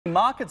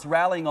Markets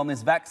rallying on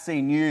this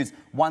vaccine news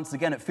once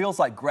again. It feels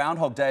like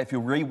Groundhog Day if you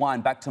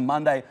rewind back to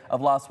Monday of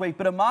last week.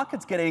 But are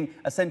markets getting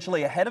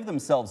essentially ahead of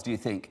themselves, do you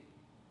think?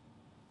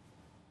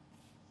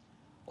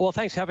 Well,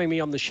 thanks for having me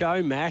on the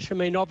show, Matt. I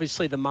mean,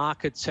 obviously the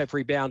markets have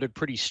rebounded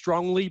pretty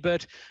strongly,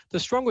 but the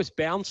strongest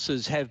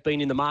bounces have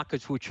been in the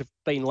markets which have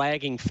been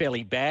lagging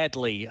fairly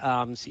badly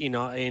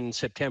in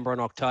September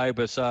and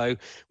October. So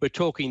we're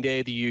talking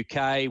there the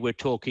UK, we're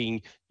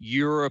talking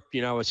Europe,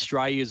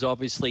 Australia's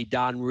obviously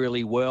done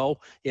really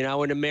well,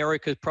 and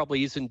America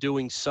probably isn't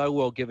doing so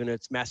well given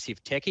its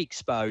massive tech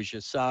exposure.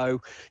 So,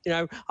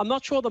 I'm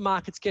not sure the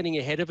market's getting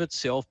ahead of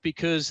itself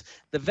because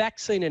the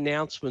vaccine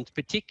announcements,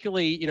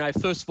 particularly,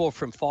 first of all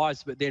from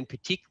Pfizer, but then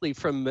particularly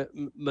from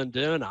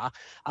Moderna,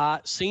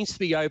 seems to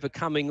be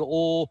overcoming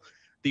all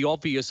the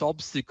obvious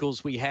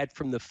obstacles we had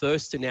from the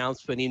first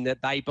announcement in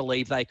that they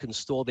believe they can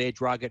store their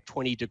drug at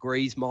 20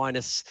 degrees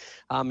minus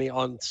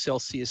on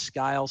Celsius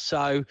scale.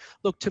 So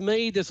look, to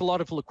me, there's a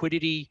lot of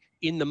liquidity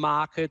in the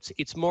markets.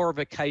 It's more of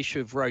a case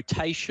of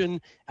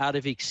rotation out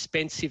of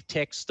expensive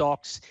tech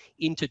stocks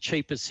into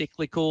cheaper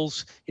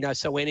cyclicals,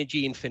 so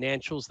energy and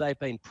financials, they've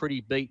been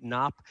pretty beaten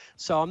up.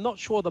 So I'm not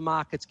sure the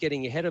market's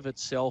getting ahead of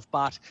itself,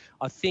 but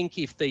I think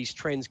if these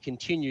trends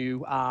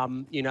continue,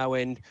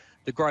 and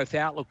the growth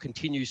outlook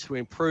continues to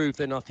improve,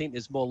 then I think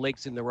there's more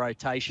legs in the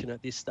rotation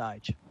at this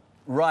stage.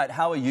 Right.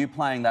 How are you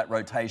playing that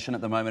rotation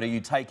at the moment? Are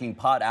you taking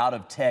part out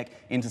of tech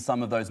into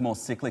some of those more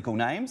cyclical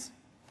names?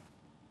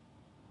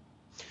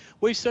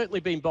 We've certainly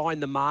been buying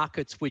the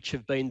markets which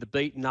have been the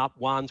beaten up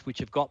ones, which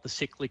have got the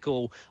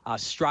cyclical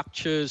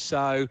structures.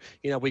 So,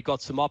 we've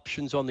got some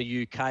options on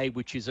the UK,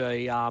 which is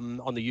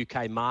on the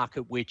UK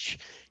market, which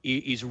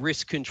is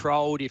risk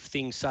controlled. If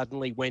things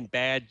suddenly went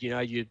bad,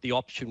 the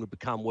option would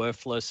become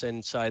worthless.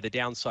 And so the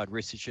downside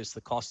risk is just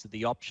the cost of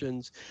the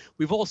options.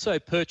 We've also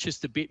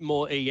purchased a bit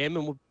more EM,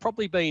 and we've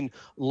probably been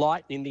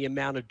lightening the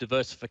amount of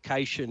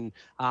diversification,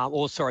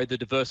 the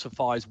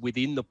diversifiers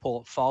within the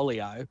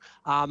portfolio.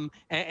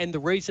 And the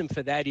reason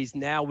for that is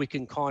now we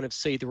can kind of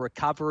see the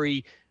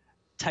recovery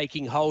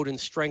taking hold and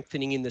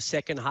strengthening in the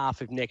second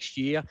half of next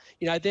year.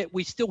 That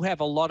we still have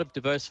a lot of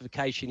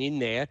diversification in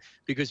there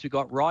because we've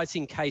got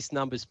rising case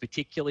numbers,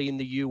 particularly in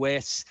the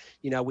US.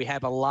 We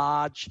have a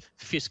large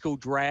fiscal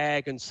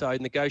drag, and so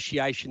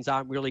negotiations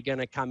aren't really going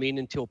to come in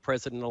until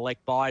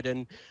President-elect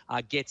Biden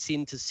gets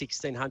into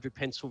 1600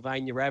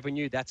 Pennsylvania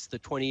Avenue. That's the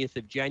 20th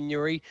of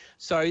January.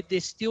 So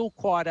there's still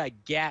quite a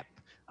gap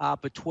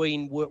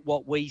between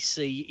what we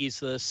see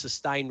is the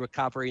sustained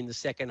recovery in the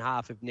second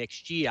half of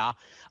next year.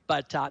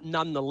 But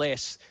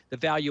nonetheless, the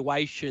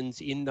valuations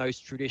in those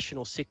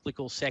traditional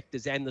cyclical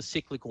sectors and the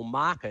cyclical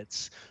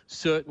markets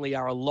certainly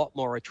are a lot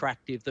more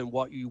attractive than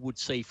what you would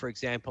see, for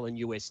example, in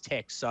US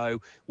tech.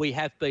 So we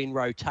have been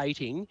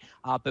rotating,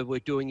 but we're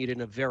doing it in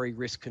a very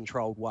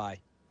risk-controlled way.